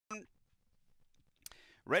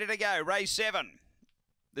Ready to go, race 7.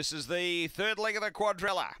 This is the third leg of the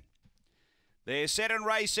quadrilla. They're set and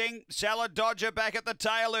racing. Salad Dodger back at the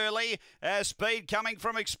tail early. Speed coming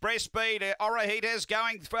from Express Speed. Orahitas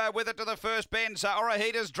going with it to the first bend. So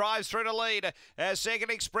Orahitas drives through to lead.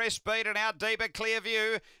 Second Express Speed and out deep at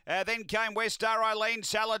Clearview. Then came West Star Eileen.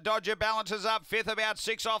 Salad Dodger balances up. Fifth about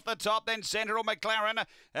 6 off the top. Then Central McLaren.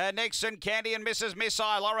 Next St Candy and Mrs.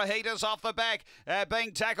 Missile. Orahitas off the back.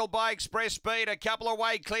 Being tackled by Express Speed. A couple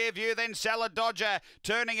away Clearview. Then Salad Dodger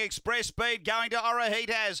turning Express Speed going to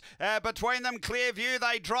Orahitas. Between them Clearview,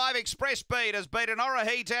 they drive. Express Speed has beaten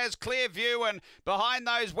Orahitas, Clearview, and behind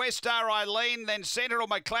those West Star Eileen, then Central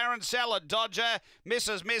McLaren, Salad Dodger,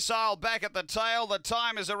 Mrs. Missile back at the tail. The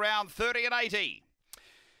time is around 30 and 80.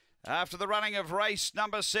 After the running of race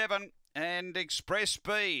number 7 and Express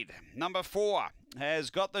Speed, number 4 has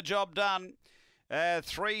got the job done.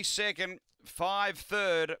 3 second, 5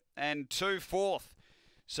 third, and 2 fourth.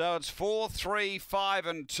 So it's 4, 3, 5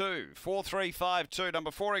 and 2. 4, 3, 5, 2.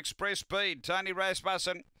 Number 4, Express Speed. Tony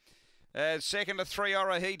Rasmussen. Second to 3,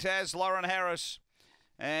 Orahitas, Lauren Harris.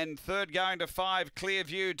 And third going to 5,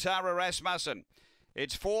 Clearview, Tara Rasmussen.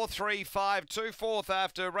 It's 4, 3, 5, 2 fourth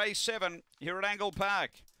after race 7 here at Angle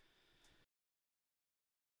Park.